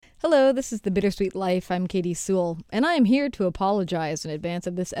Hello, this is The Bittersweet Life. I'm Katie Sewell, and I am here to apologize in advance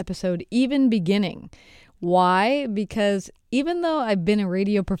of this episode even beginning. Why? Because even though I've been a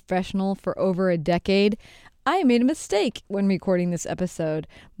radio professional for over a decade, I made a mistake when recording this episode.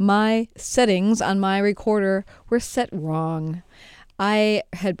 My settings on my recorder were set wrong. I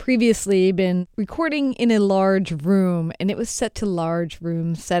had previously been recording in a large room, and it was set to large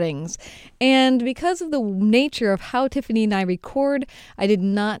room settings. And because of the nature of how Tiffany and I record, I did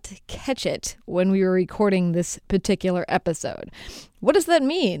not catch it when we were recording this particular episode. What does that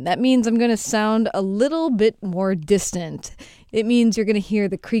mean? That means I'm going to sound a little bit more distant. It means you're going to hear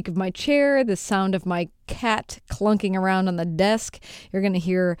the creak of my chair, the sound of my cat clunking around on the desk. You're going to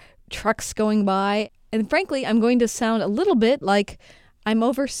hear trucks going by. And frankly, I'm going to sound a little bit like I'm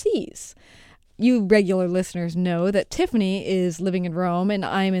overseas. You regular listeners know that Tiffany is living in Rome and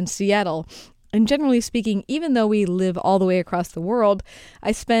I'm in Seattle. And generally speaking, even though we live all the way across the world,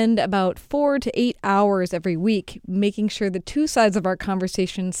 I spend about 4 to 8 hours every week making sure the two sides of our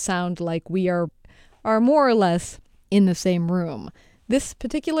conversation sound like we are more or less in the same room. This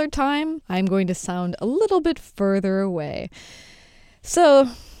particular time, I'm going to sound a little bit further away. So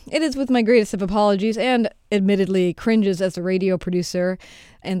it is with my greatest of apologies and admittedly cringes as a radio producer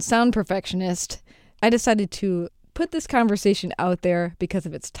and sound perfectionist, I decided to put this conversation out there because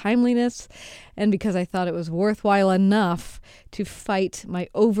of its timeliness and because I thought it was worthwhile enough to fight my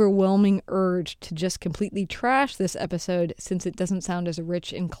overwhelming urge to just completely trash this episode since it doesn't sound as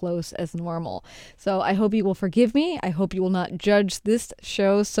rich and close as normal. So I hope you will forgive me. I hope you will not judge this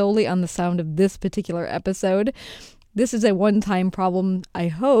show solely on the sound of this particular episode. This is a one-time problem, I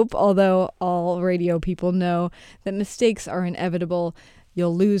hope, although all radio people know that mistakes are inevitable.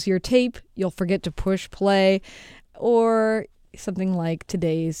 You'll lose your tape, you'll forget to push play, or something like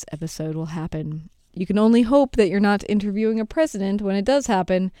today's episode will happen. You can only hope that you're not interviewing a president when it does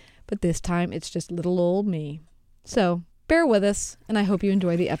happen, but this time it's just little old me. So, bear with us, and I hope you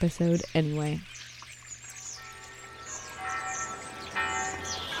enjoy the episode anyway.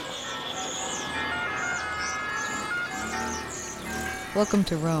 Welcome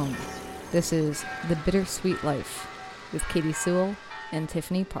to Rome. This is The Bittersweet Life with Katie Sewell and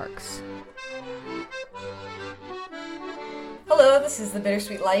Tiffany Parks. Hello, this is The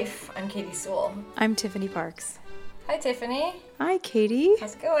Bittersweet Life. I'm Katie Sewell. I'm Tiffany Parks. Hi, Tiffany. Hi, Katie.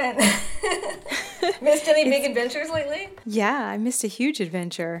 How's it going? Missed any big adventures lately? Yeah, I missed a huge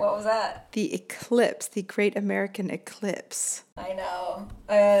adventure. What was that? The Eclipse, the Great American Eclipse. I know.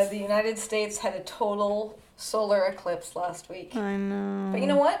 The United States had a total solar eclipse last week. I know. But you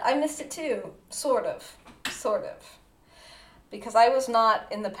know what? I missed it too. Sort of. Because I was not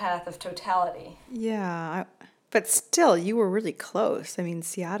in the path of totality. Yeah, but still, you were really close. I mean,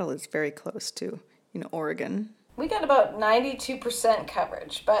 Seattle is very close to, Oregon. We got about 92%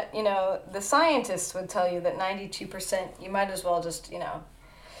 coverage, but, the scientists would tell you that 92%, you might as well just,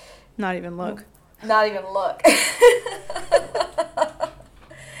 Not even look. Not even look.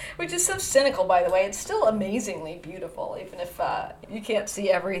 Which is so cynical, by the way. It's still amazingly beautiful, even if you can't see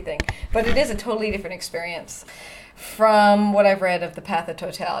everything. But it is a totally different experience from what I've read of the path of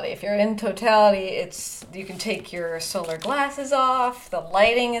totality. If you're in totality, you can take your solar glasses off. The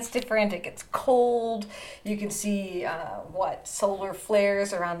lighting is different. It gets cold. You can see solar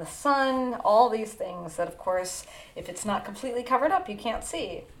flares around the sun. All these things that, of course, if it's not completely covered up, you can't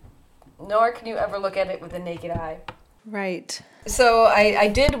see. Nor can you ever look at it with the naked eye. Right. So I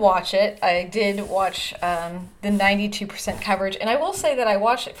did watch it. I did watch the 92% coverage. And I will say that I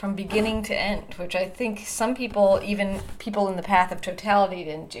watched it from beginning to end, which I think some people, even people in the path of totality,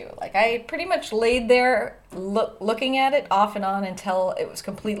 didn't do. Like, I pretty much laid there looking at it off and on until it was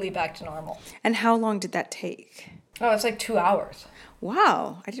completely back to normal. And how long did that take? Oh, it's like 2 hours.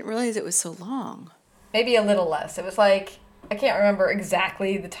 Wow. I didn't realize it was so long. Maybe a little less. It was like, I can't remember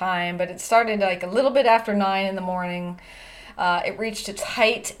exactly the time, but it started like a little bit after 9 in the morning. It reached its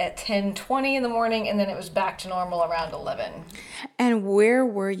height at 10:20 in the morning, and then it was back to normal around 11. And where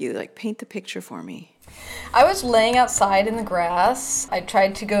were you? Like, paint the picture for me. I was laying outside in the grass. I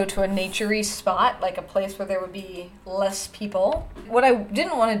tried to go to a nature-y spot, like a place where there would be less people. What I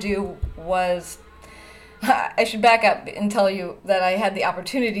didn't want to do was, I should back up and tell you that I had the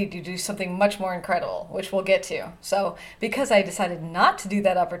opportunity to do something much more incredible, which we'll get to. So because I decided not to do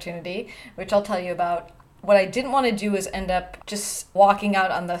that opportunity, which I'll tell you about, what I didn't want to do is end up just walking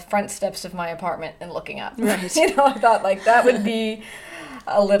out on the front steps of my apartment and looking up. Right. I thought like that would be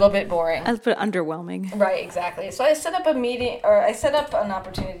a little bit boring. A bit underwhelming. Right, exactly. So I set up an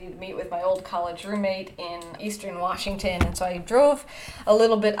opportunity to meet with my old college roommate in Eastern Washington, and so I drove a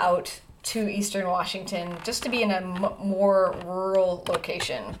little bit out to Eastern Washington just to be in a more rural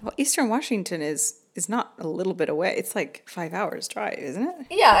location. Well, Eastern Washington is not a little bit away. It's like 5 hours drive, isn't it?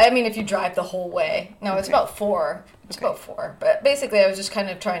 Yeah, I mean, if you drive the whole way. No, it's about 4. It's about 4. But basically, I was just kind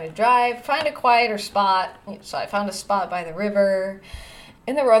of trying to drive, find a quieter spot. So I found a spot by the river.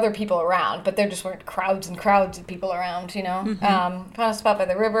 And there were other people around, but there just weren't crowds and crowds of people around, you know. Found a spot by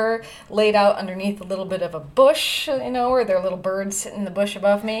the river, laid out underneath a little bit of a bush, you know, where there are little birds sitting in the bush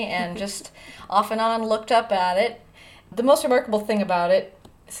above me, and just off and on looked up at it. The most remarkable thing about it,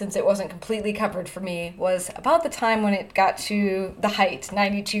 since it wasn't completely covered for me, was about the time when it got to the height,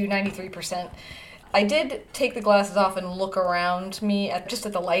 92, 93%. I did take the glasses off and look around me just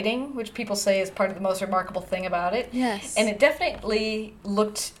at the lighting, which people say is part of the most remarkable thing about it. Yes. And it definitely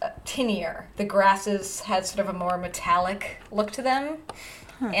looked tinnier. The grasses had sort of a more metallic look to them.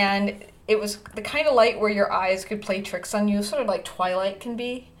 And it was the kind of light where your eyes could play tricks on you, sort of like twilight can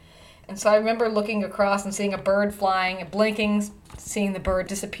be. And so I remember looking across and seeing a bird flying and blinking, seeing the bird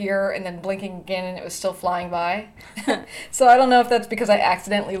disappear and then blinking again, and it was still flying by. So I don't know if that's because I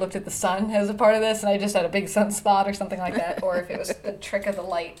accidentally looked at the sun as a part of this and I just had a big sunspot or something like that, or if it was the trick of the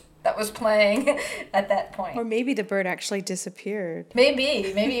light that was playing at that point. Or maybe the bird actually disappeared. Maybe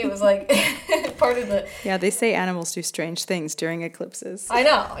it was like part of the... Yeah, they say animals do strange things during eclipses. I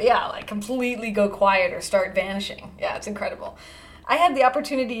know, yeah, like completely go quiet or start vanishing. Yeah, it's incredible. I had the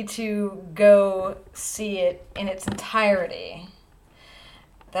opportunity to go see it in its entirety.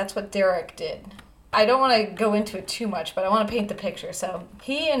 That's what Derek did. I don't want to go into it too much, but I want to paint the picture. So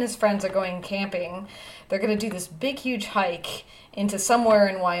he and his friends are going camping. They're going to do this big, huge hike into somewhere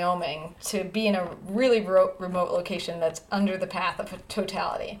in Wyoming to be in a really remote location that's under the path of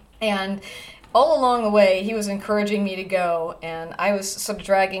totality. And all along the way, he was encouraging me to go, and I was sort of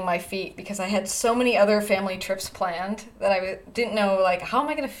dragging my feet because I had so many other family trips planned that I didn't know, like, how am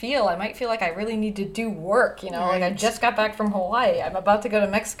I going to feel? I might feel like I really need to do work, you know, Right. like I just got back from Hawaii. I'm about to go to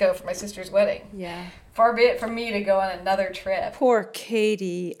Mexico for my sister's wedding. Yeah. Far be it from me to go on another trip. Poor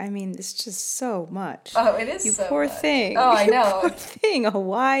Katie. I mean, it's just so much. Oh, it is You so poor much. thing. Oh, I You know. poor thing.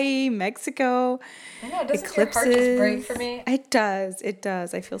 Hawaii, Mexico, I know, doesn't eclipses. your heart just break for me? It does. It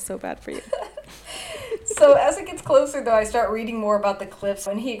does. I feel so bad for you. So as it gets closer, though, I start reading more about the cliffs,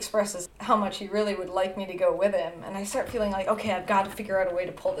 and he expresses how much he really would like me to go with him. And I start feeling like, okay, I've got to figure out a way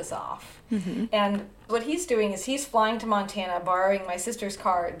to pull this off. Mm-hmm. And what he's doing is he's flying to Montana, borrowing my sister's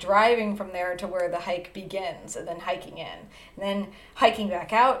car, driving from there to where the hike begins, and then hiking in. And then hiking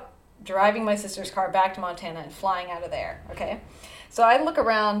back out, driving my sister's car back to Montana, and flying out of there, okay? So I look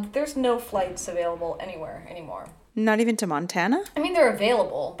around. There's no flights available anywhere anymore. Not even to Montana? I mean, they're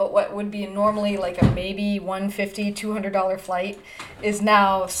available, but what would be normally like a maybe $150, $200 flight is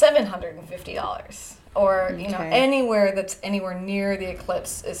now $750. Or, you know, anywhere that's anywhere near the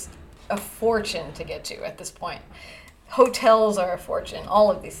eclipse is a fortune to get to at this point. Hotels are a fortune, all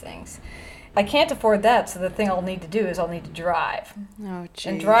of these things. I can't afford that, so the thing I'll need to do is I'll need to drive. Oh, jeez.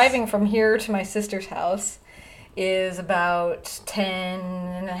 And driving from here to my sister's house is about 10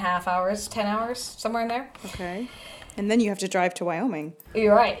 and a half hours, 10 hours, somewhere in there. Okay. And then you have to drive to Wyoming.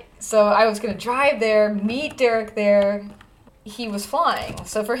 You're right. So I was going to drive there, meet Derek there. He was flying.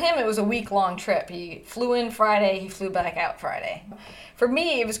 So for him, it was a week-long trip. He flew in Friday, he flew back out Friday. For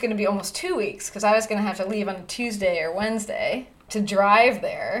me, it was going to be almost 2 weeks because I was going to have to leave on a Tuesday or Wednesday to drive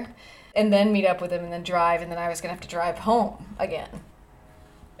there and then meet up with him and then drive, and then I was going to have to drive home again.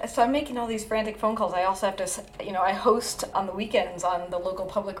 So I'm making all these frantic phone calls. I also have to, you know, I host on the weekends on the local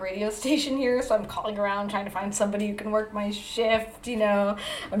public radio station here, so I'm calling around trying to find somebody who can work my shift, you know.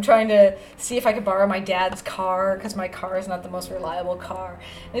 I'm trying to see if I could borrow my dad's car, because my car is not the most reliable car.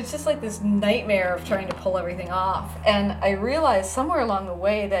 And it's just like this nightmare of trying to pull everything off. And I realized somewhere along the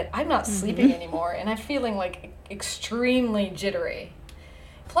way that I'm not sleeping anymore, and I'm feeling like extremely jittery.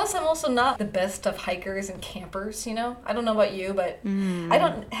 Plus, I'm also not the best of hikers and campers, you know? I don't know about you, but I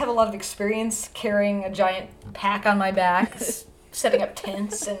don't have a lot of experience carrying a giant pack on my back, setting up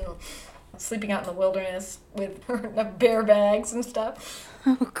tents and sleeping out in the wilderness with bear bags and stuff.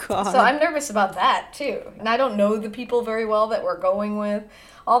 Oh, God. So I'm nervous about that, too. And I don't know the people very well that we're going with,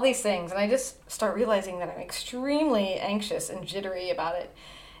 all these things. And I just start realizing that I'm extremely anxious and jittery about it.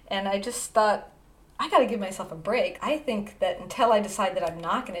 And I just thought, I got to give myself a break. I think that until I decide that I'm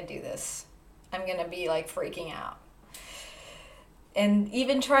not going to do this, I'm going to be like freaking out. And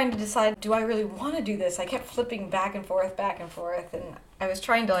even trying to decide, do I really want to do this? I kept flipping back and forth. And I was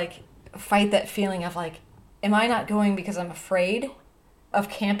trying to like fight that feeling of like, am I not going because I'm afraid of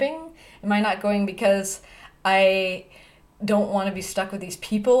camping? Am I not going because I don't want to be stuck with these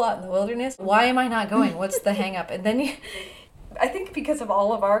people out in the wilderness? Why am I not going? What's the hang up? And then I think because of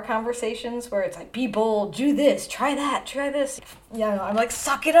all of our conversations where it's like, be bold, do this, try that, try this. Yeah, I'm like,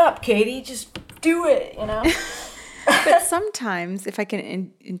 suck it up, Katie, just do it, you know? But sometimes, if I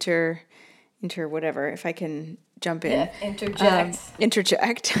can whatever, if I can jump in. Yeah, interject.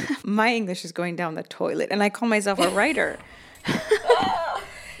 Interject. My English is going down the toilet, and I call myself a writer.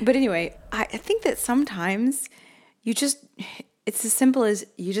 But anyway, I think that sometimes it's as simple as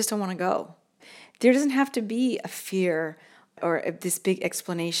you just don't want to go. There doesn't have to be a fear or this big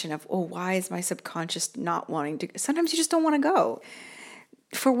explanation of, oh, why is my subconscious not wanting to? Sometimes you just don't want to go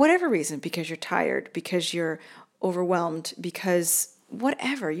for whatever reason, because you're tired, because you're overwhelmed, because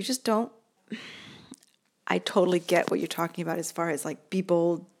whatever, you just don't. I totally get what you're talking about as far as like, be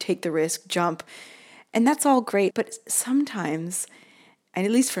bold, take the risk, jump. And that's all great. But sometimes, and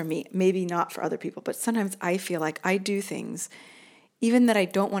at least for me, maybe not for other people, but sometimes I feel like I do things even that I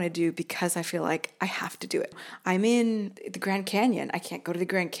don't want to do because I feel like I have to do it. I'm in the Grand Canyon. I can't go to the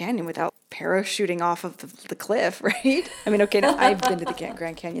Grand Canyon without parachuting off of the cliff, right? I mean, okay, no, I've been to the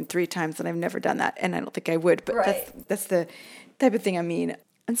Grand Canyon 3 times and I've never done that. And I don't think I would, but right. that's the type of thing I mean.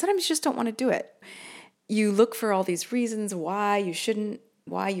 And sometimes you just don't want to do it. You look for all these reasons why you shouldn't,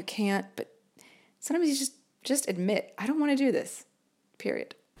 why you can't, but sometimes you just admit, I don't want to do this,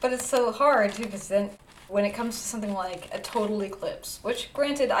 period. But it's so hard too, because then when it comes to something like a total eclipse, which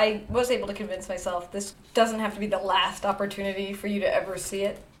granted I was able to convince myself this doesn't have to be the last opportunity for you to ever see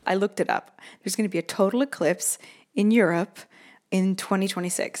it. I looked it up. There's going to be a total eclipse in Europe in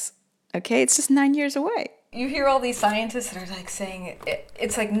 2026. Okay, it's just 9 years away. You hear all these scientists that are like saying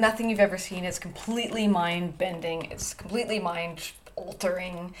it's like nothing you've ever seen. It's completely mind-bending. It's completely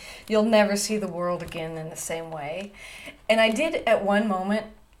mind-altering. You'll never see the world again in the same way. And I did at one moment,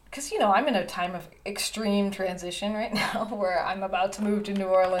 because, you know, I'm in a time of extreme transition right now where I'm about to move to New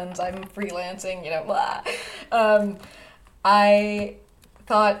Orleans. I'm freelancing, you know, blah. I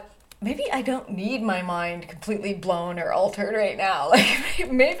thought, maybe I don't need my mind completely blown or altered right now. Like,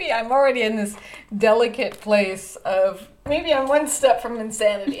 maybe I'm already in this delicate place of, maybe I'm one step from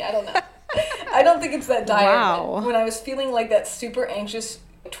insanity. I don't know. I don't think it's that dire. Wow. When I was feeling like that super anxious,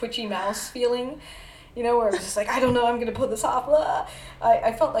 twitchy mouse feeling, you know, where it was just like, I don't know, I'm going to pull this off. Blah.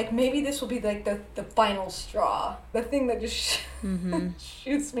 I felt like maybe this will be like the final straw. The thing that just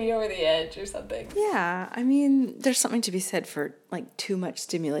shoots me over the edge or something. Yeah, I mean, there's something to be said for like too much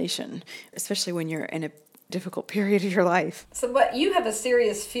stimulation, especially when you're in a difficult period of your life. So, but you have a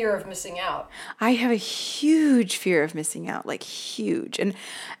serious fear of missing out. I have a huge fear of missing out, like huge. And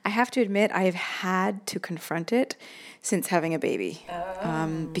I have to admit, I have had to confront it since having a baby.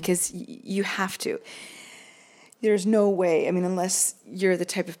 Because you have to. There's no way, I mean, unless you're the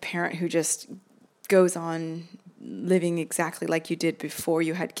type of parent who just goes on living exactly like you did before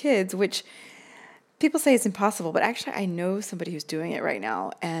you had kids, which people say is impossible, but actually I know somebody who's doing it right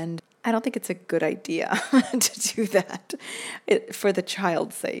now, and I don't think it's a good idea to do that for the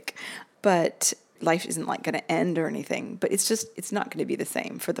child's sake. But life isn't like going to end or anything, but it's not going to be the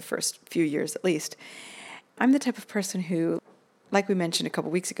same for the first few years at least. I'm the type of person who, like we mentioned a couple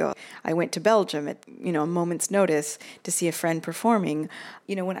weeks ago, I went to Belgium at, a moment's notice to see a friend performing.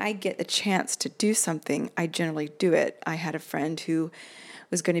 When I get a chance to do something, I generally do it. I had a friend who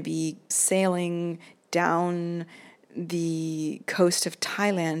was going to be sailing down the coast of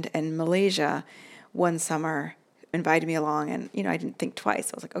Thailand and Malaysia one summer, invited me along, and, I didn't think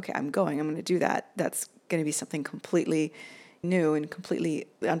twice. I was like, okay, I'm going to do that. That's going to be something completely new and completely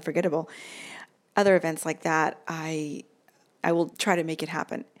unforgettable. Other events like that, I will try to make it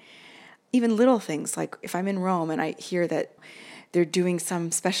happen. Even little things, like if I'm in Rome and I hear that they're doing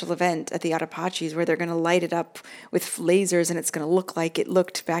some special event at the Attapacis where they're going to light it up with lasers and it's going to look like it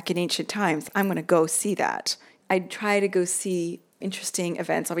looked back in ancient times, I'm going to go see that. I try to go see interesting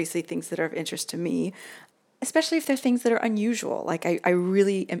events, obviously things that are of interest to me, especially if they're things that are unusual. Like I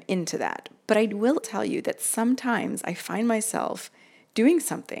really am into that. But I will tell you that sometimes I find myself doing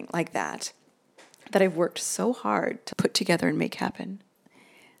something like that I've worked so hard to put together and make happen.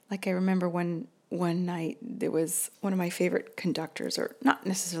 Like I remember one night there was one of my favorite conductors, or not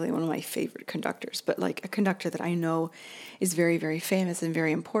necessarily one of my favorite conductors, but like a conductor that I know is very, very famous and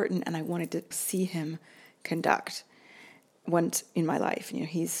very important, and I wanted to see him conduct once in my life.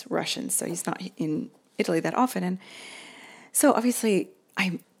 He's Russian, so he's not in Italy that often. And so obviously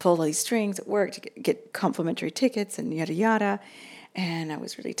I pulled all these strings at work to get complimentary tickets and yada yada. And I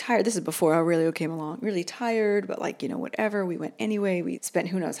was really tired. This is before Aurelio came along. Really tired, but whatever. We went anyway. We spent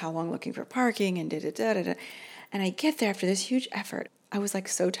who knows how long looking for parking and da-da-da-da-da. And I get there after this huge effort. I was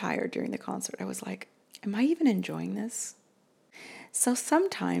so tired during the concert. I was like, am I even enjoying this? So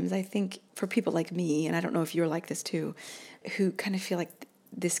sometimes I think for people like me, and I don't know if you're like this too, who kind of feel like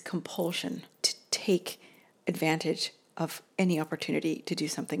this compulsion to take advantage of any opportunity to do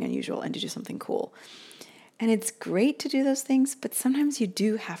something unusual and to do something cool. And it's great to do those things, but sometimes you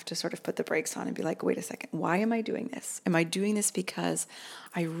do have to sort of put the brakes on and be like, wait a second, why am I doing this? Am I doing this because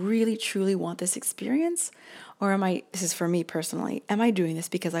I really, truly want this experience? Or this is for me personally, am I doing this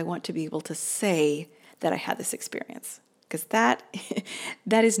because I want to be able to say that I had this experience? Because that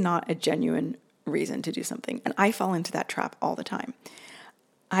is not a genuine reason to do something. And I fall into that trap all the time.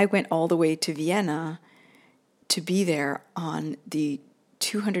 I went all the way to Vienna to be there on the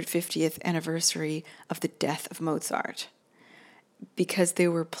 250th anniversary of the death of Mozart, because they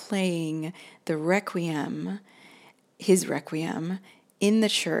were playing the Requiem, his Requiem, in the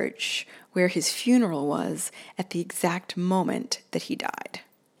church where his funeral was at the exact moment that he died.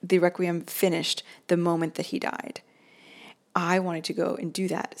 The Requiem finished the moment that he died. I wanted to go and do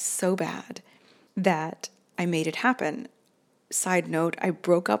that so bad that I made it happen. Side note, I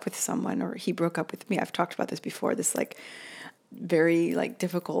broke up with someone, or he broke up with me. I've talked about this before, this very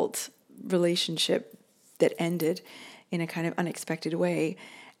difficult relationship that ended in a kind of unexpected way.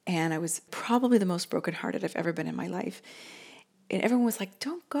 And I was probably the most brokenhearted I've ever been in my life. And everyone was like,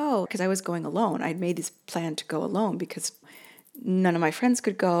 don't go, because I was going alone. I'd made this plan to go alone because none of my friends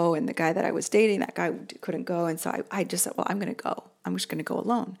could go. And the guy that I was dating, that guy couldn't go. And so I just said, well, I'm going to go. I'm just going to go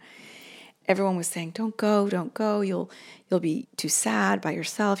alone. Everyone was saying, don't go. You'll be too sad by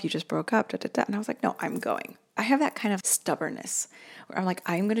yourself. You just broke up, da, da, da. And I was like, no, I'm going. I have that kind of stubbornness where I'm like,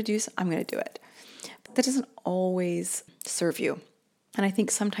 I'm going to do it. But that doesn't always serve you. And I think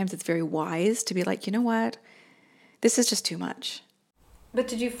sometimes it's very wise to be like, you know what? This is just too much. But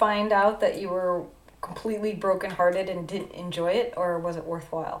did you find out that you were completely brokenhearted and didn't enjoy it, or was it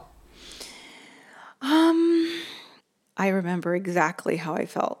worthwhile? I remember exactly how I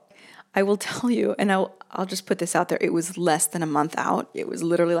felt. I will tell you, and I'll just put this out there. It was less than a month out. It was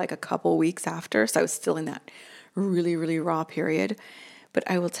literally like a couple weeks after. So I was still in that really, really raw period. But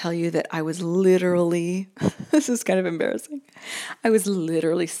I will tell you that I was literally, this is kind of embarrassing. I was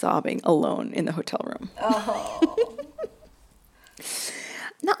literally sobbing alone in the hotel room. Oh.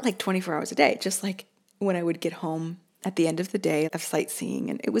 Not like 24 hours a day, just like when I would get home at the end of the day of sightseeing.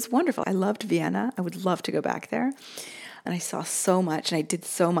 And it was wonderful. I loved Vienna. I would love to go back there. And I saw so much, and I did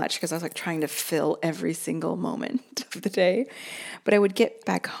so much because I was trying to fill every single moment of the day. But I would get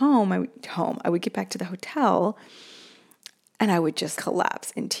back home. I would get back to the hotel, and I would just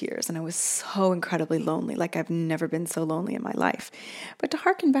collapse in tears. And I was so incredibly lonely. Like I've never been so lonely in my life. But to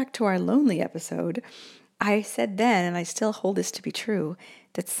harken back to our lonely episode, I said then, and I still hold this to be true,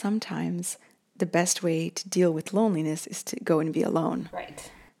 that sometimes the best way to deal with loneliness is to go and be alone.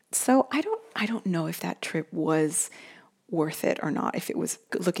 Right. So I don't know if that trip was worth it or not, if it was,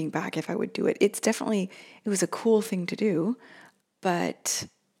 looking back, if I would do it. It was a cool thing to do, but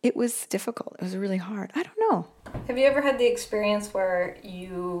it was difficult. It was really hard. I don't know. Have you ever had the experience where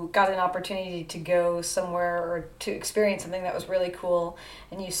you got an opportunity to go somewhere or to experience something that was really cool,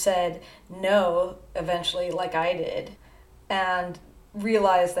 and you said no eventually, like I did, and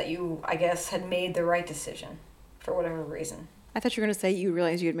realized that you, I guess, had made the right decision for whatever reason? I thought you were going to say you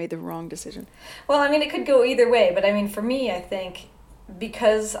realized you had made the wrong decision. Well, I mean, it could go either way, but I mean, for me, I think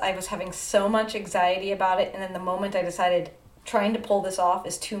because I was having so much anxiety about it, and then the moment I decided trying to pull this off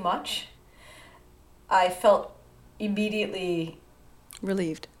is too much, I felt immediately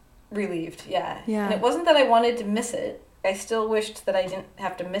Relieved, yeah. Yeah. And it wasn't that I wanted to miss it. I still wished that I didn't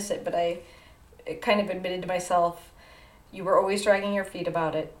have to miss it, but it kind of admitted to myself, you were always dragging your feet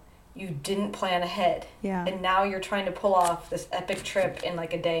about it. You didn't plan ahead. Yeah. And now you're trying to pull off this epic trip in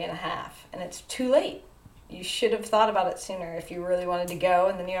like a day and a half. And it's too late. You should have thought about it sooner if you really wanted to go.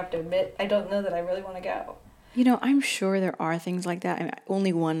 And then you have to admit, I don't know that I really want to go. I'm sure there are things like that. I mean,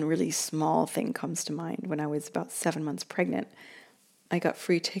 only one really small thing comes to mind. When I was about 7 months pregnant, I got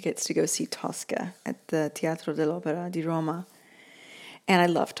free tickets to go see Tosca at the Teatro dell'Opera di Roma. And I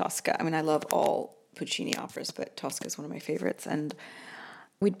love Tosca. I mean, I love all Puccini operas, but Tosca is one of my favorites. And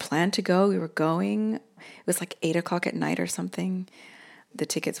we'd planned to go. We were going. It was like 8 o'clock at night or something. The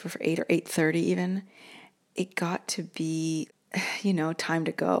tickets were for 8 or 8:30 even. It got to be, time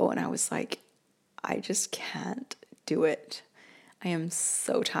to go. And I was like, I just can't do it. I am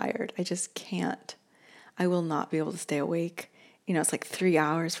so tired. I just can't. I will not be able to stay awake. It's like 3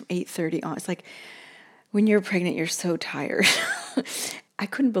 hours from 8:30 on. It's like when you're pregnant, you're so tired. I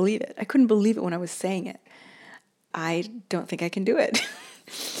couldn't believe it. I couldn't believe it when I was saying it. I don't think I can do it.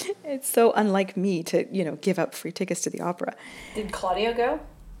 It's so unlike me to, give up free tickets to the opera. Did Claudio go?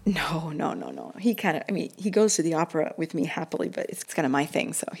 No. He goes to the opera with me happily, but it's kind of my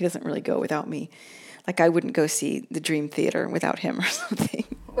thing, so he doesn't really go without me. Like, I wouldn't go see the Dream Theater without him or something.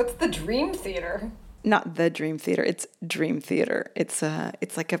 What's the Dream Theater? Not the Dream Theater, it's Dream Theater. It's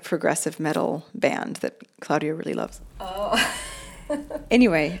like a progressive metal band that Claudia really loves. Oh.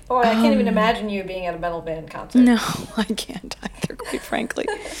 Anyway. Oh, I can't even imagine you being at a metal band concert. No, I can't either, quite frankly.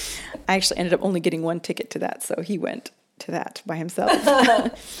 I actually ended up only getting one ticket to that, so he went to that by himself.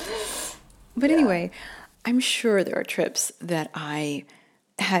 But anyway, I'm sure there are trips that I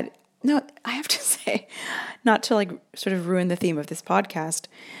had. No, I have to say, not to like sort of ruin the theme of this podcast,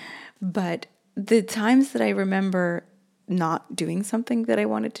 but the times that I remember not doing something that I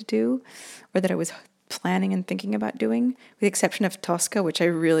wanted to do or that I was planning and thinking about doing, with the exception of Tosca, which I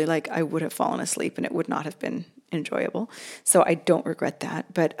really like, I would have fallen asleep and it would not have been enjoyable. So I don't regret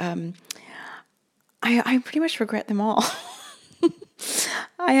that, but I pretty much regret them all.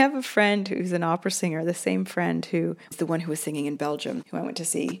 I have a friend who's an opera singer, the same friend who is the one who was singing in Belgium, who I went to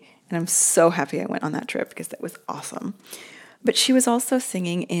see. And I'm so happy I went on that trip because that was awesome. But she was also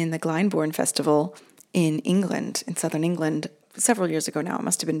singing in the Glyndebourne Festival in England, in southern England, several years ago now. It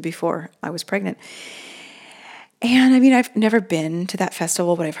must have been before I was pregnant. And I mean, I've never been to that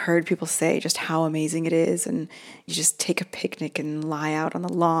festival, but I've heard people say just how amazing it is. And you just take a picnic and lie out on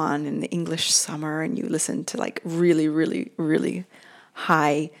the lawn in the English summer and you listen to like really, really, really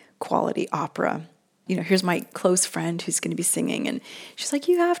high quality opera. You know, here's my close friend who's going to be singing. And she's like,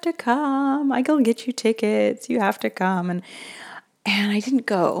 you have to come. I go get you tickets. You have to come. And I didn't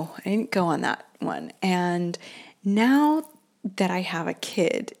go. I didn't go on that one. And now that I have a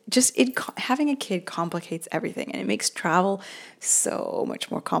kid, having a kid complicates everything, and it makes travel so much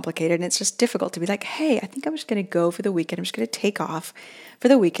more complicated. And it's just difficult to be like, hey, I think I'm just going to go for the weekend. I'm just going to take off for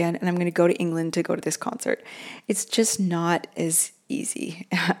the weekend, and I'm going to go to England to go to this concert. It's just not as easy.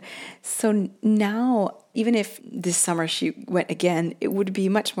 So now, even if this summer she went again, it would be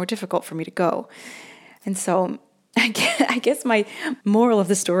much more difficult for me to go. And so I guess my moral of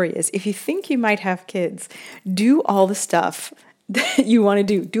the story is, if you think you might have kids, do all the stuff that you want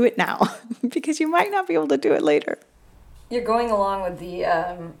to do it now, because you might not be able to do it later. You're going along with the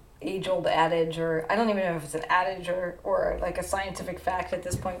age-old adage, or I don't even know if it's an adage or like a scientific fact at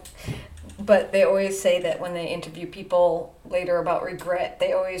this point, but they always say that when they interview people later about regret,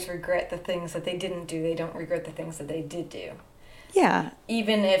 they always regret the things that they didn't do. They don't regret the things that they did do. Yeah.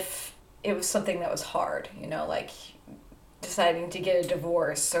 Even if it was something that was hard, like deciding to get a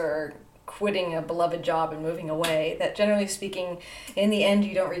divorce or quitting a beloved job and moving away, that generally speaking, in the end,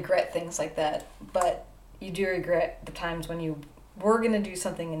 you don't regret things like that, but you do regret the times when you were going to do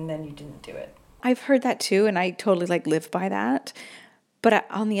something and then you didn't do it. I've heard that too, and I totally live by that. But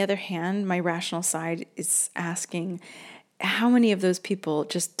on the other hand, my rational side is asking, how many of those people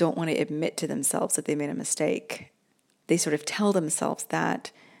just don't want to admit to themselves that they made a mistake? They sort of tell themselves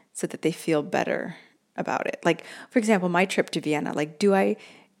that so that they feel better about it. Like, for example, my trip to Vienna, like, do I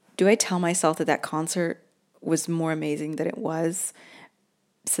tell myself that concert was more amazing than it was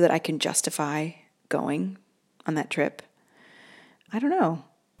so that I can justify going on that trip? I don't know.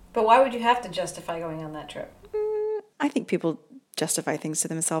 But why would you have to justify going on that trip? I think people justify things to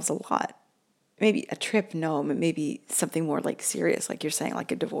themselves a lot. Maybe a trip, no, but maybe something more like serious, like you're saying,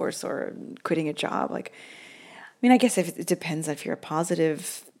 like a divorce or quitting a job. Like, I mean, I guess if it depends if you're a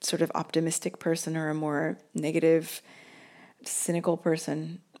positive, sort of optimistic person or a more negative, cynical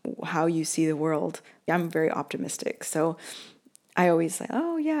person, how you see the world. I'm very optimistic. So I always say,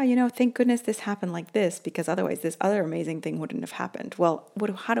 oh yeah, thank goodness this happened like this, because otherwise this other amazing thing wouldn't have happened. Well,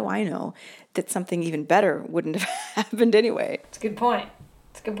 how do I know that something even better wouldn't have happened anyway? It's a good point.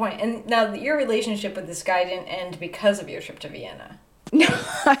 And now your relationship with this guy didn't end because of your trip to Vienna. No.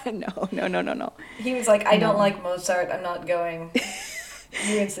 He was like, I don't like Mozart, I'm not going.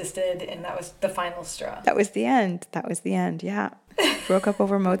 You insisted, and that was the final straw. That was the end, yeah. Broke up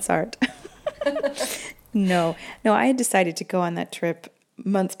over Mozart. No, I had decided to go on that trip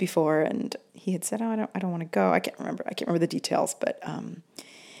months before, and he had said, oh, I don't want to go. I can't remember the details, but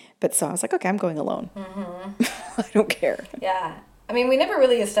so I was like, okay, I'm going alone. Mm-hmm. I don't care. Yeah. I mean, we never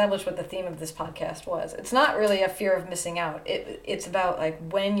really established what the theme of this podcast was. It's not really a fear of missing out. It's about like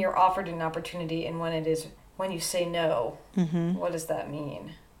when you're offered an opportunity and when you say no. Mm-hmm. What does that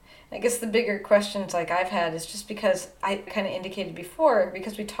mean? I guess the bigger questions like I've had is just because I kind of indicated before,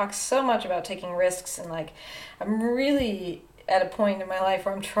 because we talk so much about taking risks, and like I'm really at a point in my life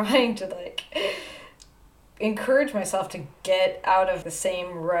where I'm trying to like encourage myself to get out of the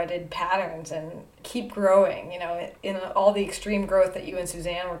same rutted patterns and keep growing, in all the extreme growth that you and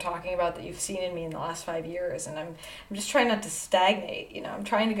Suzanne were talking about that you've seen in me in the last 5 years. And I'm just trying not to stagnate, I'm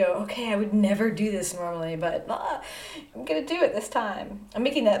trying to go, okay, I would never do this normally, but I'm going to do it this time. I'm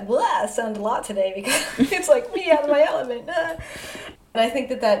making that blah sound a lot today because it's like me out of my element. And I think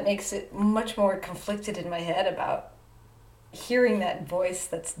that makes it much more conflicted in my head about hearing that voice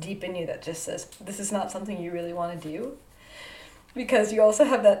that's deep in you that just says, this is not something you really want to do. Because you also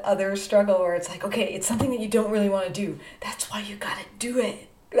have that other struggle where it's like, okay, it's something that you don't really want to do. That's why you got to do it.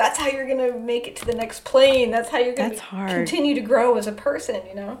 That's how you're going to make it to the next plane. That's how you're going to continue to grow as a person,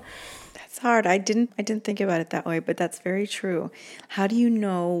 That's hard. I didn't think about it that way, but that's very true. How do you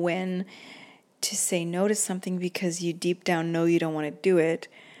know when to say no to something because you deep down know you don't want to do it,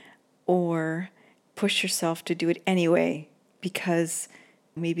 or push yourself to do it anyway because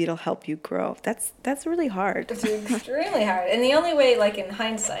maybe it'll help you grow? That's really hard. It's extremely hard. And the only way, like in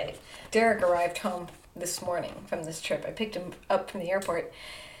hindsight, Derek arrived home this morning from this trip. I picked him up from the airport.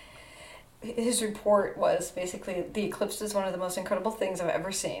 His report was basically, the eclipse is one of the most incredible things I've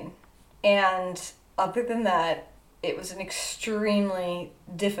ever seen. And other than that, it was an extremely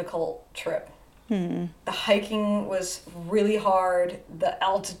difficult trip. The hiking was really hard. The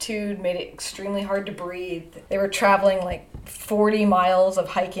altitude made it extremely hard to breathe. They were traveling like 40 miles of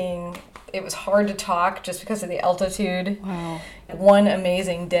hiking. It was hard to talk just because of the altitude. Wow. One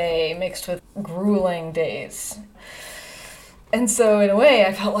amazing day mixed with grueling days. And so in a way,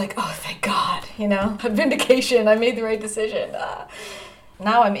 I felt like, oh, thank God, a vindication. I made the right decision.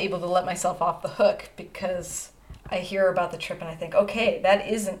 Now I'm able to let myself off the hook because I hear about the trip and I think, okay, that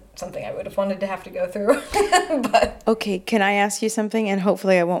isn't something I would have wanted to have to go through. But okay, can I ask you something? And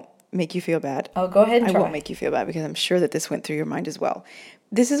hopefully I won't make you feel bad. Oh, go ahead and try. I won't make you feel bad because I'm sure that this went through your mind as well.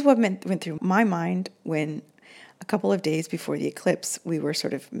 This is what went through my mind when a couple of days before the eclipse, we were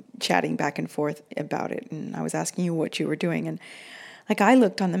sort of chatting back and forth about it. And I was asking you what you were doing. And I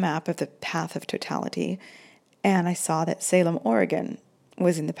looked on the map of the path of totality and I saw that Salem, Oregon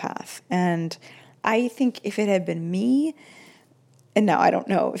was in the path. And I think if it had been me, and now I don't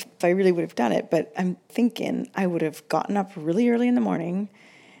know if I really would have done it, but I'm thinking I would have gotten up really early in the morning,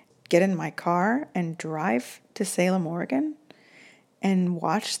 get in my car and drive to Salem, Oregon and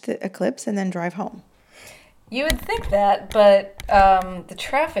watch the eclipse and then drive home. You would think that, but the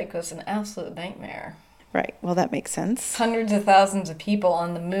traffic was an absolute nightmare. Right. Well, that makes sense. Hundreds of thousands of people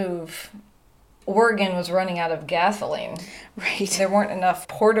on the move. Oregon was running out of gasoline. Right. There weren't enough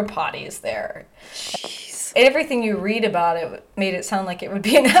porta potties there. Jeez. Everything you read about it made it sound like it would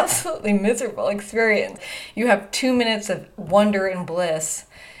be an absolutely miserable experience. You have 2 minutes of wonder and bliss,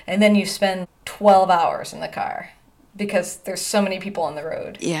 and then you spend 12 hours in the car because there's so many people on the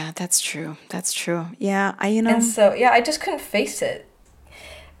road. Yeah, that's true. That's true. Yeah, And so, I just couldn't face it.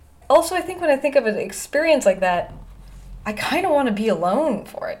 Also, I think when I think of an experience like that, I kind of want to be alone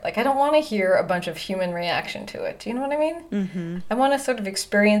for it. I don't want to hear a bunch of human reaction to it. Do you know what I mean? Mm-hmm. I want to sort of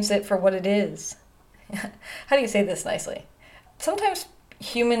experience it for what it is. How do you say this nicely? Sometimes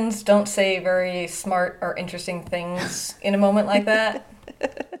humans don't say very smart or interesting things in a moment like that.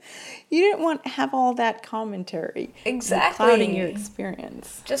 You didn't want to have all that commentary. Exactly. Clouding your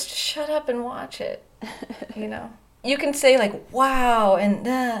experience. Just shut up and watch it, You can say wow, and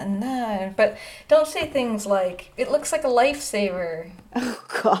nah, but don't say things like, it looks like a lifesaver. Oh,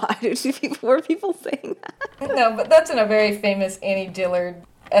 God. Were people saying that? No, but that's in a very famous Annie Dillard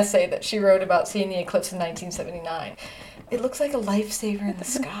essay that she wrote about seeing the eclipse in 1979. It looks like a lifesaver in the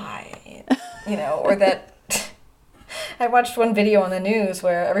sky, or that... I watched one video on the news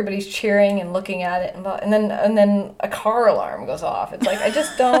where everybody's cheering and looking at it, and then a car alarm goes off. It's I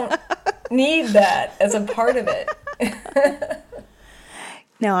just don't need that as a part of it.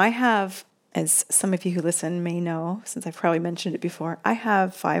 Now, I have, as some of you who listen may know, since I've probably mentioned it before, I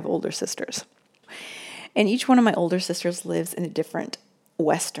have 5 older sisters. And each one of my older sisters lives in a different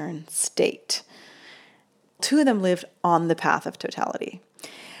Western state. 2 of them lived on the path of totality,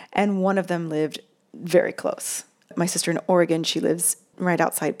 and one of them lived very close. My sister in Oregon, she lives right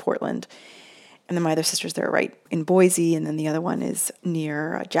outside Portland. And then my other sisters, they're right in Boise, and then the other one is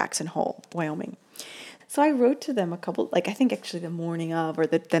near Jackson Hole, Wyoming. So I wrote to them a couple, I think actually the morning of or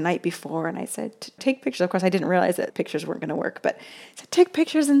the night before, and I said, take pictures. Of course, I didn't realize that pictures weren't going to work, but I said, take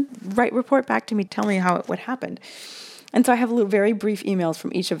pictures and report back to me, tell me what happened. And so I have very brief emails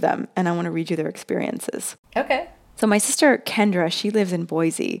from each of them, and I want to read you their experiences. Okay. So my sister Kendra, she lives in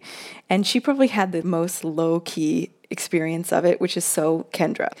Boise, and she probably had the most low-key experience of it, which is so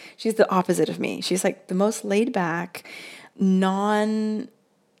Kendra. She's the opposite of me. She's the most laid-back,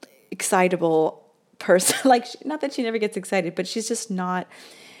 non-excitable person. Like, not that she never gets excited, but she's just not,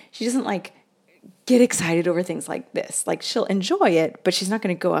 she doesn't like get excited over things like this. Like, she'll enjoy it, but she's not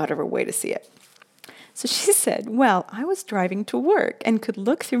going to go out of her way to see it. So she said, well, I was driving to work and could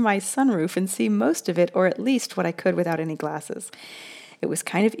look through my sunroof and see most of it, or at least what I could without any glasses. It was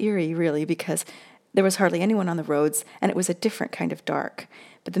kind of eerie, really, because there was hardly anyone on the roads, and it was a different kind of dark.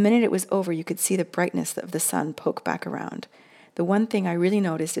 But the minute it was over, you could see the brightness of the sun poke back around. The one thing I really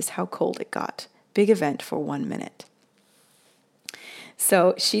noticed is how cold it got. Big event for 1 minute.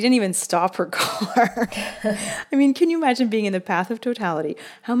 So she didn't even stop her car. I mean, can you imagine being in the path of totality?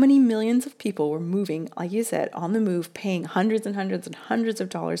 How many millions of people were moving, like you said, on the move, paying hundreds and hundreds and hundreds of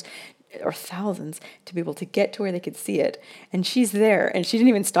dollars or thousands to be able to get to where they could see it. And she's there, and she didn't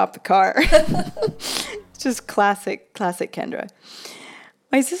even stop the car. Just classic Kendra.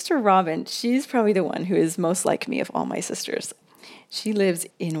 My sister Robin, she's probably the one who is most like me of all my sisters. She lives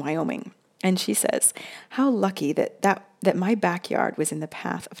in Wyoming, and she says, how lucky that my backyard was in the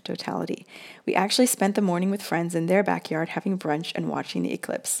path of totality. We actually spent the morning with friends in their backyard having brunch and watching the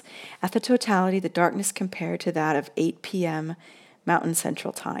eclipse. At the totality, the darkness compared to that of 8 p.m. Mountain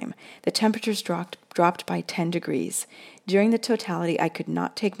Central Time. The temperatures dropped by 10 degrees. During the totality, I could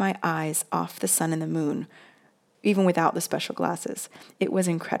not take my eyes off the sun and the moon, even without the special glasses. It was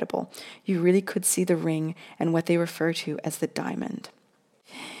incredible. You really could see the ring and what they refer to as the diamond.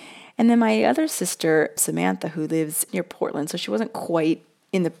 And then my other sister, Samantha, who lives near Portland, so she wasn't quite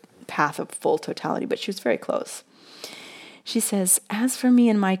in the path of full totality, but she was very close. She says, as for me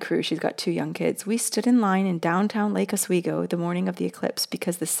and my crew, she's got 2 young kids, we stood in line in downtown Lake Oswego the morning of the eclipse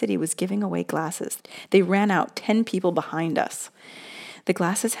because the city was giving away glasses. They ran out 10 people behind us. The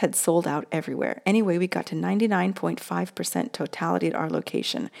glasses had sold out everywhere. Anyway, we got to 99.5% totality at our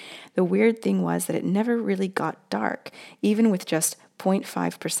location. The weird thing was that it never really got dark, even with just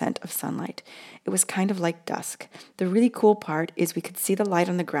 0.5% of sunlight. It was kind of like dusk. The really cool part is we could see the light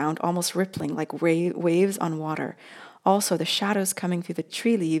on the ground almost rippling like waves on water. Also, the shadows coming through the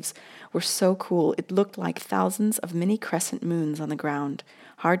tree leaves were so cool. It looked like thousands of mini crescent moons on the ground.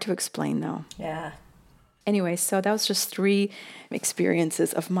 Hard to explain, though. Yeah. Anyway, so that was just 3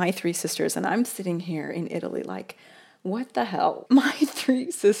 experiences of my 3 sisters. And I'm sitting here in Italy like, what the hell? My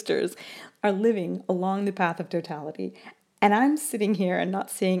 3 sisters are living along the path of totality. And I'm sitting here and not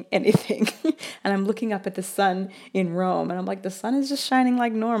seeing anything. And I'm looking up at the sun in Rome. And I'm like, the sun is just shining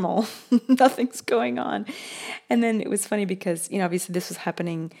like normal. Nothing's going on. And then it was funny because, obviously this was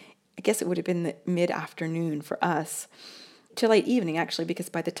happening, I guess it would have been the mid-afternoon for us. To late evening, actually, because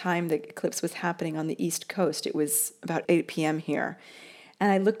by the time the eclipse was happening on the East Coast, it was about 8 p.m. here.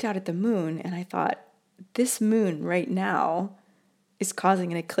 And I looked out at the moon and I thought, this moon right now is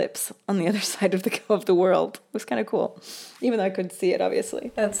causing an eclipse on the other side of the world. It was kind of cool, even though I couldn't see it,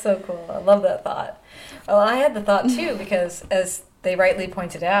 obviously. That's so cool. I love that thought. Well, I had the thought too, because as they rightly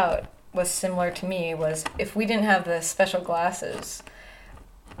pointed out, was similar to me, was if we didn't have the special glasses,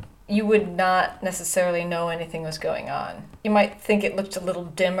 you would not necessarily know anything was going on. You might think it looked a little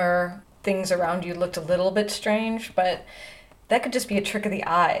dimmer, things around you looked a little bit strange, but that could just be a trick of the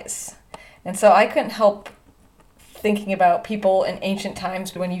eyes. And so I couldn't help thinking about people in ancient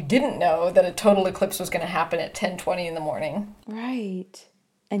times when you didn't know that a total eclipse was going to happen at 10:20 in the morning. Right.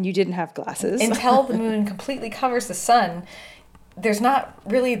 And you didn't have glasses. Until the moon completely covers the sun, there's not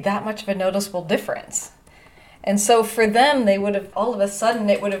really that much of a noticeable difference. And so for them, they would have, all of a sudden,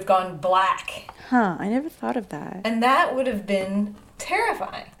 it would have gone black. Huh, I never thought of that. And that would have been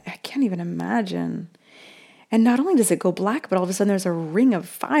terrifying. I can't even imagine. And not only does it go black, but all of a sudden there's a ring of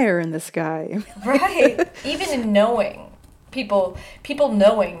fire in the sky. Right. Even in knowing, people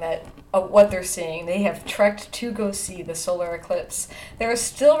knowing that what they're seeing, they have trekked to go see the solar eclipse. There are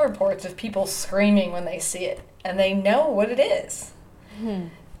still reports of people screaming when they see it, and they know what it is.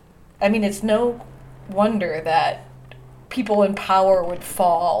 I mean, it's no wonder that people in power would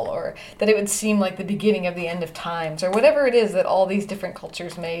fall, or that it would seem like the beginning of the end of times, or whatever it is that all these different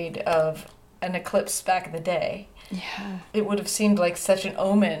cultures made of an eclipse back in the day. Yeah. It would have seemed like such an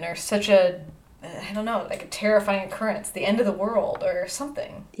omen, or such a, I don't know, like a terrifying occurrence, the end of the world or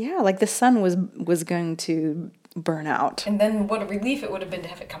something. Yeah, like the sun was going to burn out. And then what a relief it would have been to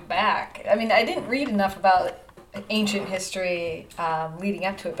have it come back. I mean, I didn't read enough about ancient history leading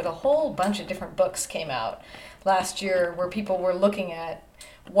up to it, but a whole bunch of different books came out last year where people were looking at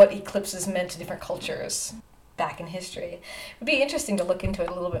what eclipses meant to different cultures back in history. It would be interesting to look into it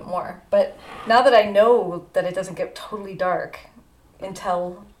a little bit more. But now that I know that it doesn't get totally dark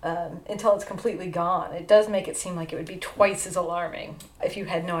until it's completely gone, it does make it seem like it would be twice as alarming if you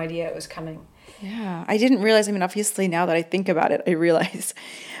had no idea it was coming. Yeah, I didn't realize, I mean, obviously now that I think about it, I realize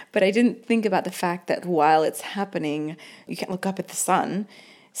But I didn't think about the fact that while it's happening, you can't look up at the sun.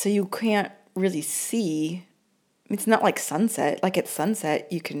 So you can't really see. It's not like sunset. Like at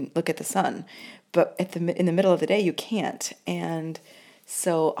sunset, you can look at the sun. But in the middle of the day, you can't. And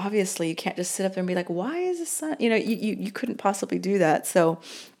so obviously you can't just sit up there and be like, why is the sun? You couldn't possibly do that. So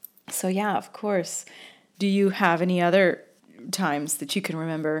yeah, of course. Do you have any other times that you can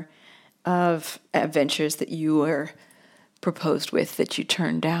remember of adventures that you were proposed with that you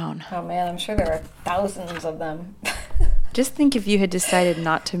turned down? Oh man, I'm sure there are thousands of them. Just think if you had decided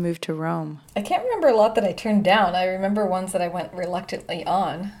not to move to Rome. I can't remember a lot that I turned down. I remember ones that I went reluctantly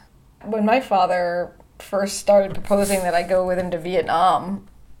on. When my father first started proposing that I go with him to Vietnam,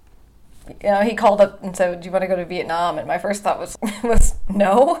 he called up and said, "Do you want to go to Vietnam?" And my first thought was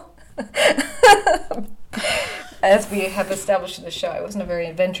no. As we have established in the show, I wasn't a very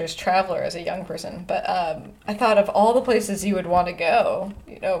adventurous traveler as a young person, but I thought of all the places you would want to go,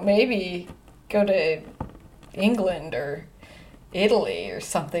 maybe go to England or Italy or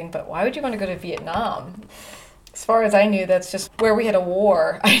something, but why would you want to go to Vietnam? As far as I knew, that's just where we had a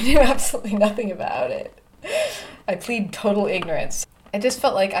war. I knew absolutely nothing about it. I plead total ignorance. I just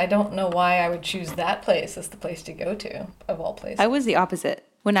felt like I don't know why I would choose that place as the place to go to, of all places. I was the opposite.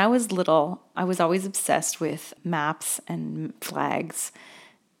 When I was little, I was always obsessed with maps and flags,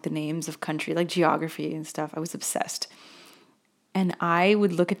 the names of country, like geography and stuff. I was obsessed. And I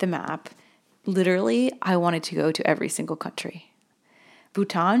would look at the map. Literally, I wanted to go to every single country.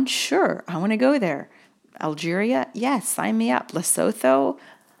 Bhutan, sure, I want to go there. Algeria, yes, sign me up. Lesotho,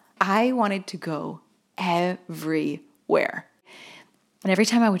 I wanted to go everywhere. And every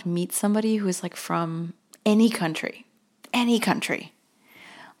time I would meet somebody who was like from any country,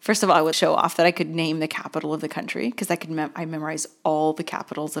 first of all, I would show off that I could name the capital of the country because I memorize all the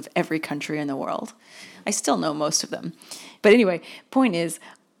capitals of every country in the world. I still know most of them. But anyway, point is,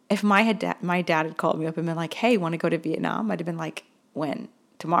 if my dad had called me up and been like, "Hey, want to go to Vietnam?" I'd have been like, "When?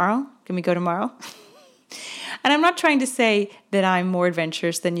 Tomorrow? Can we go tomorrow?" And I'm not trying to say that I'm more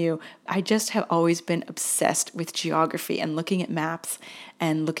adventurous than you. I just have always been obsessed with geography and looking at maps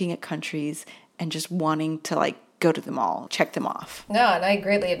and looking at countries and just wanting to go to them all, check them off. No, and I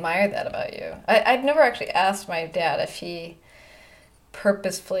greatly admire that about you. I'd never actually asked my dad if he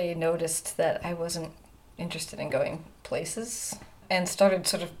purposefully noticed that I wasn't interested in going places and started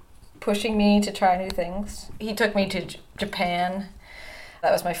sort of pushing me to try new things. He took me to Japan.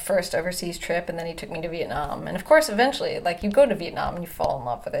 That was my first overseas trip, and then he took me to Vietnam. And of course, eventually, you go to Vietnam and you fall in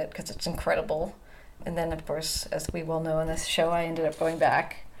love with it because it's incredible. And then, of course, as we well know in this show, I ended up going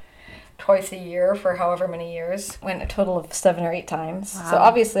back twice a year for however many years. Went a total of 7 or 8 times. Wow. So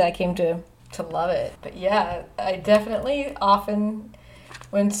obviously I came to love it. But yeah, I definitely often,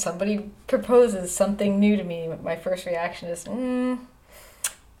 when somebody proposes something new to me, my first reaction is,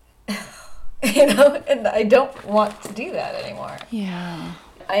 and I don't want to do that anymore. Yeah.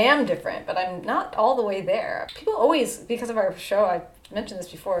 I am different, but I'm not all the way there. People always, because of our show, I mentioned this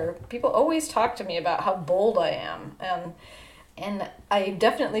before, people always talk to me about how bold I am. And I'm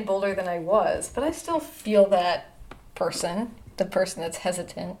definitely bolder than I was, but I still feel that the person that's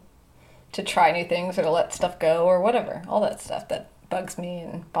hesitant to try new things or to let stuff go or whatever, all that stuff that bugs me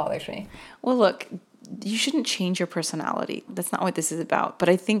and bothers me. Well, look, you shouldn't change your personality. That's not what this is about. But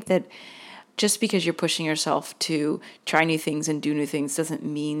I think that just because you're pushing yourself to try new things and do new things doesn't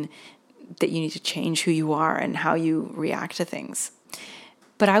mean that you need to change who you are and how you react to things.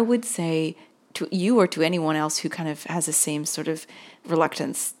 But I would say to you or to anyone else who kind of has the same sort of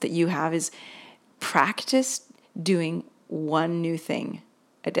reluctance that you have is practice doing one new thing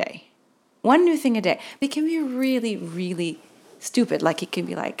a day. One new thing a day. It can be really, really stupid. It can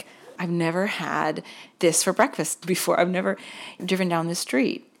be like, I've never had this for breakfast before. I've never driven down the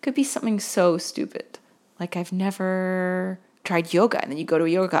street. It could be something so stupid. I've never tried yoga, and then you go to a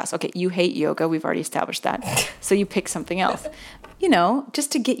yoga class. Okay, you hate yoga. We've already established that. So you pick something else.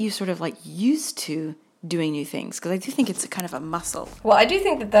 Just to get you sort of used to doing new things, because I do think it's a kind of a muscle. Well, I do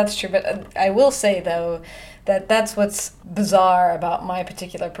think that that's true, but I will say, though, that that's what's bizarre about my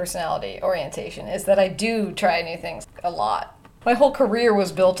particular personality orientation, is that I do try new things a lot. My whole career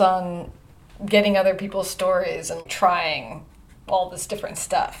was built on getting other people's stories and trying all this different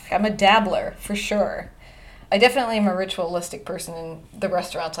stuff. I'm a dabbler, for sure. I definitely am a ritualistic person in the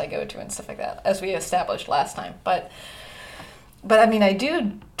restaurants I go to and stuff like that, as we established last time. But I mean, I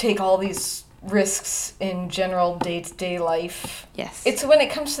do take all these risks in general day-to-day life. Yes. It's when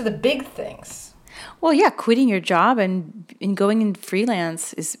it comes to the big things. Well, yeah, quitting your job and going in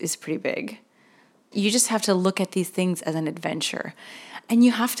freelance is pretty big. You just have to look at these things as an adventure. And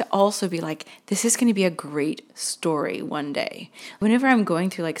you have to also be like, this is going to be a great story one day. Whenever I'm going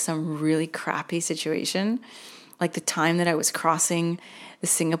through like some really crappy situation, like the time that I was crossing the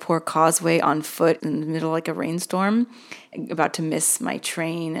Singapore Causeway on foot in the middle of like a rainstorm, about to miss my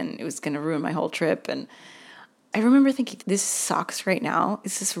train, and it was going to ruin my whole trip. And I remember thinking, this sucks right now.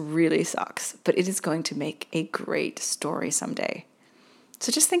 This really sucks, but it is going to make a great story someday.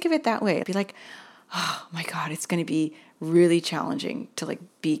 So just think of it that way. Be like, oh my God, it's going to be really challenging to like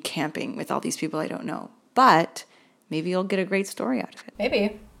be camping with all these people I don't know. But maybe you'll get a great story out of it.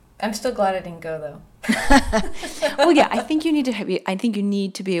 Maybe. I'm still glad I didn't go though. Well, yeah, I think you need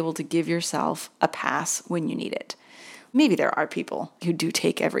to be able to give yourself a pass when you need it. Maybe there are people who do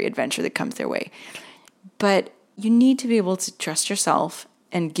take every adventure that comes their way, but you need to be able to trust yourself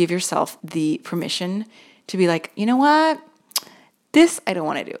and give yourself the permission to be like, you know what? This I don't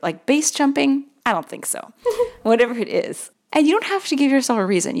want to do. Like base jumping, I don't think so. Whatever it is. And you don't have to give yourself a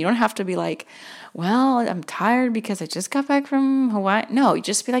reason. You don't have to be like, well, I'm tired because I just got back from Hawaii. No, you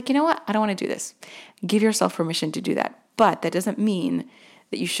just be like, you know what? I don't want to do this. Give yourself permission to do that. But that doesn't mean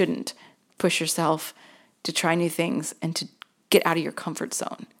that you shouldn't push yourself to try new things and to get out of your comfort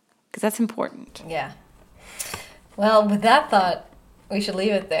zone, because that's important. Yeah. Well, with that thought, we should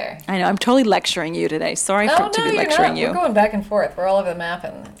leave it there. I know. I'm totally lecturing you today. Sorry to be lecturing you. We're going back and forth. We're all over the map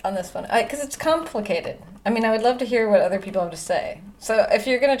on this one. Because it's complicated. I mean, I would love to hear what other people have to say. So if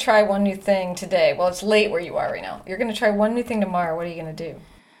you're going to try one new thing today, well, it's late where you are right now. You're going to try one new thing tomorrow. What are you going to do?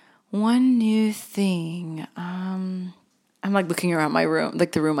 One new thing. I'm like looking around my room,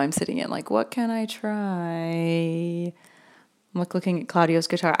 like the room I'm sitting in. Like, what can I try? I'm like looking at Claudio's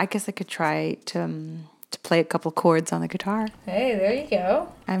guitar. I guess I could try to play a couple chords on the guitar. Hey, there you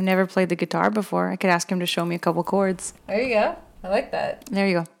go. I've never played the guitar before. I could ask him to show me a couple chords. There you go. I like that. There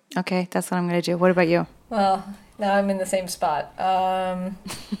you go. Okay, that's what I'm going to do. What about you? Well, now I'm in the same spot. I'll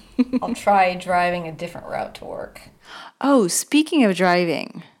try driving a different route to work. Oh, speaking of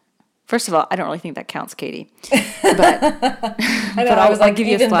driving, first of all, I don't really think that counts, Katie. But I know, I was like,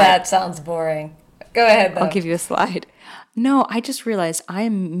 even that sounds boring. Go ahead, though. I'll give you a slide. No, I just realized I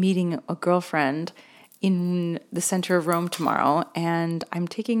am meeting a girlfriend in the center of Rome tomorrow, and I'm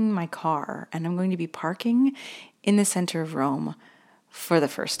taking my car, and I'm going to be parking in the center of Rome for the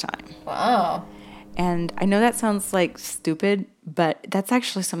first time. Wow. And I know that sounds like stupid, but that's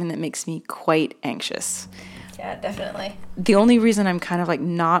actually something that makes me quite anxious. Yeah, definitely. The only reason I'm kind of like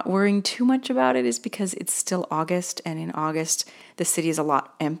not worrying too much about it is because it's still August, and in August, the city is a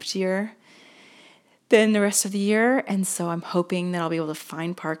lot emptier than the rest of the year. And so I'm hoping that I'll be able to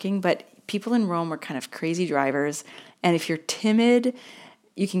find parking. But people in Rome are kind of crazy drivers. And if you're timid,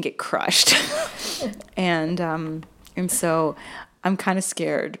 you can get crushed. And so I'm kind of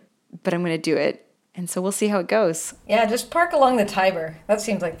scared, but I'm going to do it. And so we'll see how it goes. Yeah, just park along the Tiber. That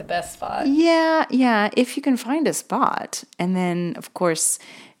seems like the best spot. Yeah, if you can find a spot. And then, of course,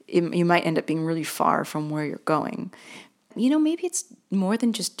 you might end up being really far from where you're going. You know, maybe it's more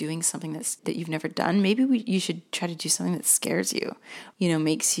than just doing something that you've never done. Maybe you should try to do something that scares you,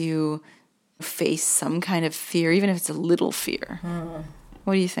 makes you face some kind of fear, even if it's a little fear.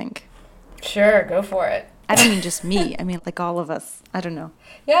 What do you think? Sure, go for it. I don't mean just me. I mean, like all of us. I don't know.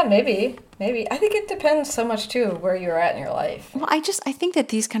 Yeah, maybe. I think it depends so much, too, where you're at in your life. Well, I think that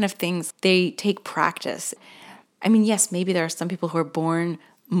these kind of things, they take practice. I mean, yes, maybe there are some people who are born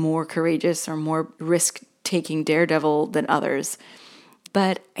more courageous or more risk-taking daredevil than others.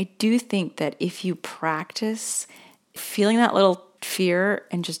 But I do think that if you practice feeling that little fear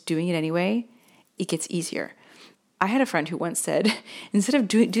and just doing it anyway, it gets easier. I had a friend who once said, instead of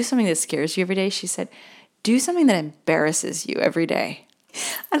do something that scares you every day, she said, do something that embarrasses you every day.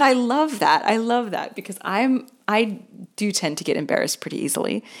 And I love that because I do tend to get embarrassed pretty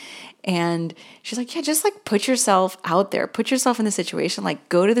easily. And she's like, yeah, just like put yourself out there, put yourself in the situation, like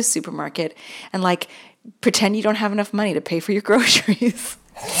go to the supermarket and like pretend you don't have enough money to pay for your groceries.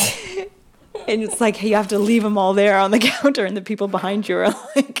 And it's like, hey, you have to leave them all there on the counter and the people behind you are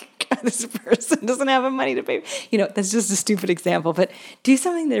like, this person doesn't have the money to pay. That's just a stupid example, but do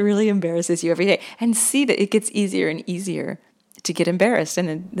something that really embarrasses you every day and see that it gets easier and easier to get embarrassed,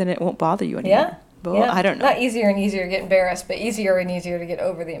 and then it won't bother you anymore. Yeah. But, yeah. I don't know. Not easier and easier to get embarrassed, but easier and easier to get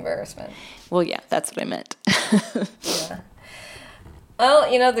over the embarrassment. Well, yeah, that's what I meant. Yeah. Well,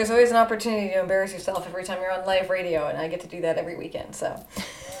 there's always an opportunity to embarrass yourself every time you're on live radio, and I get to do that every weekend, so.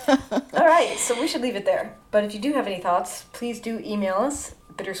 All right, so we should leave it there. But if you do have any thoughts, please do email us,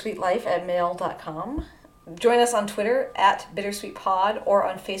 bittersweetlife@mail.com. Join us on Twitter @bittersweetpod or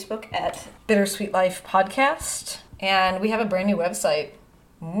on Facebook @bittersweetlifepodcast. And we have a brand new website.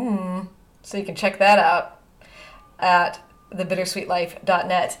 So you can check that out at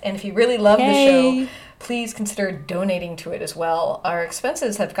thebittersweetlife.net. And if you really love the show, please consider donating to it as well. Our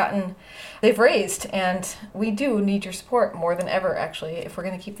expenses they've raised, and we do need your support more than ever, actually, if we're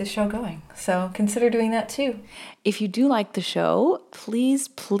going to keep this show going. So consider doing that too. If you do like the show, please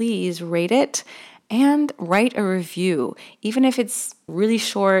rate it and write a review. Even if it's really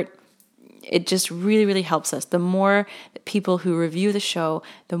short, it just really helps us. The more people who review the show,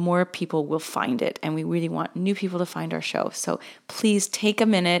 the more people will find it. And we really want new people to find our show. So please take a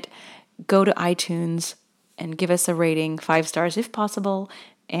minute, go to iTunes and give us a rating, 5 stars if possible,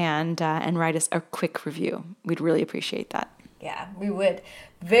 and write us a quick review. We'd really appreciate that. Yeah, we would.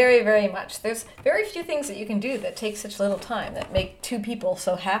 Very, very much. There's very few things that you can do that take such little time that make 2 people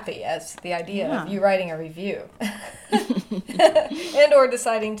so happy as the idea of you writing a review. And or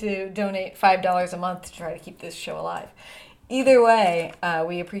deciding to donate $5 a month to try to keep this show alive. Either way,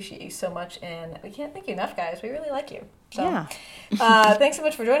 we appreciate you so much, and we can't thank you enough, guys. We really like you. So, thanks so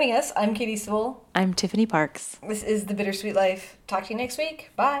much for joining us. I'm Katie Sewell. I'm Tiffany Parks. This is The Bittersweet Life. Talk to you next week.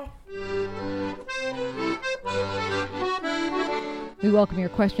 Bye. We welcome your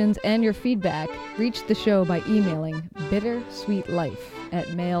questions and your feedback. Reach the show by emailing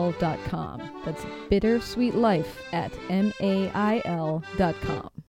bittersweetlife@mail.com. That's bittersweetlife@mail.com.